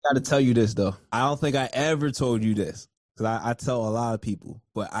got to tell you this though. I don't think I ever told you this because I tell a lot of people,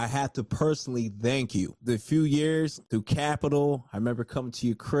 but I have to personally thank you. The few years through Capitol, I remember coming to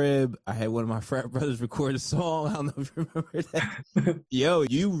your crib. I had one of my frat brothers record a song. I don't know if you remember that. Yo,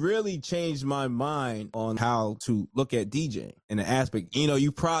 you really changed my mind on how to look at DJing in the aspect. You know,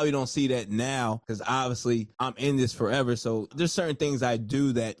 you probably don't see that now because obviously I'm in this forever. So there's certain things I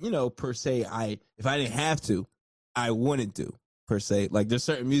do that, you know, per se, if I didn't have to, I wouldn't do per se. Like there's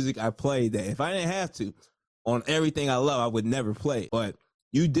certain music I play that if I didn't have to, on everything I love, I would never play. But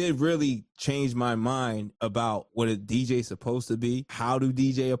you did really change my mind about what a DJ is supposed to be, how to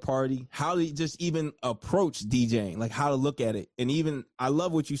DJ a party, how to just even approach DJing, like how to look at it. And even I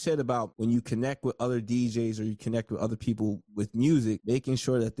love what you said about when you connect with other DJs or you connect with other people with music, making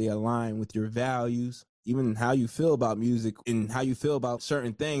sure that they align with your values, even how you feel about music and how you feel about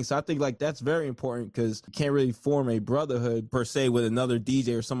certain things. So I think like that's very important because you can't really form a brotherhood per se with another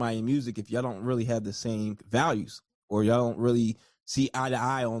DJ or somebody in music if y'all don't really have the same values or y'all don't really see eye to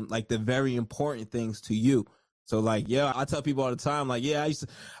eye on like the very important things to you. So like, yeah, I tell people all the time, like, yeah,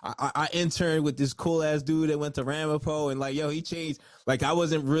 I interned with this cool ass dude that went to Ramapo and like, yo, he changed. Like I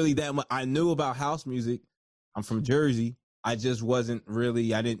wasn't really that much. I knew about house music. I'm from Jersey. I just wasn't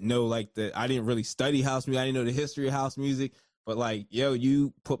really, I didn't know I didn't really study house music. I didn't know the history of house music, but like, yo,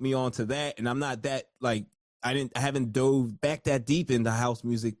 you put me on to that. And I'm not that like, I haven't dove back that deep into house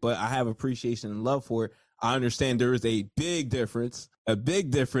music, but I have appreciation and love for it. I understand there is a big difference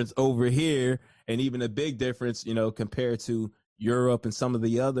over here and even a big difference, you know, compared to Europe and some of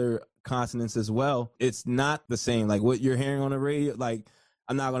the other continents as well. It's not the same. Like what you're hearing on the radio, like,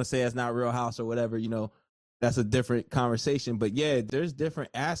 I'm not going to say it's not real house or whatever, you know, that's a different conversation. But yeah, there's different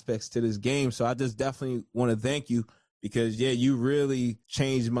aspects to this game. So I just definitely want to thank you because yeah, you really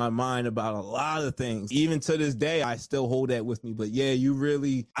changed my mind about a lot of things. Even to this day, I still hold that with me. But yeah, you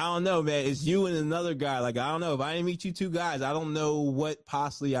really, I don't know, man. It's you and another guy. Like, I don't know. If I didn't meet you two guys, I don't know what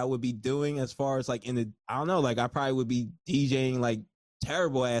possibly I would be doing as far as like I don't know, like I probably would be DJing like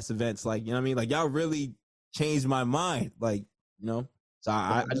terrible ass events. Like, you know what I mean? Like y'all really changed my mind. Like, you know? So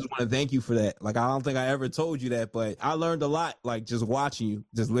I just want to thank you for that. Like, I don't think I ever told you that, but I learned a lot, like just watching you,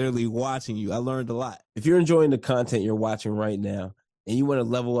 just literally watching you. I learned a lot. If you're enjoying the content you're watching right now and you want to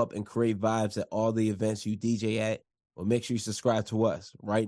level up and create vibes at all the events you DJ at, well, make sure you subscribe to us right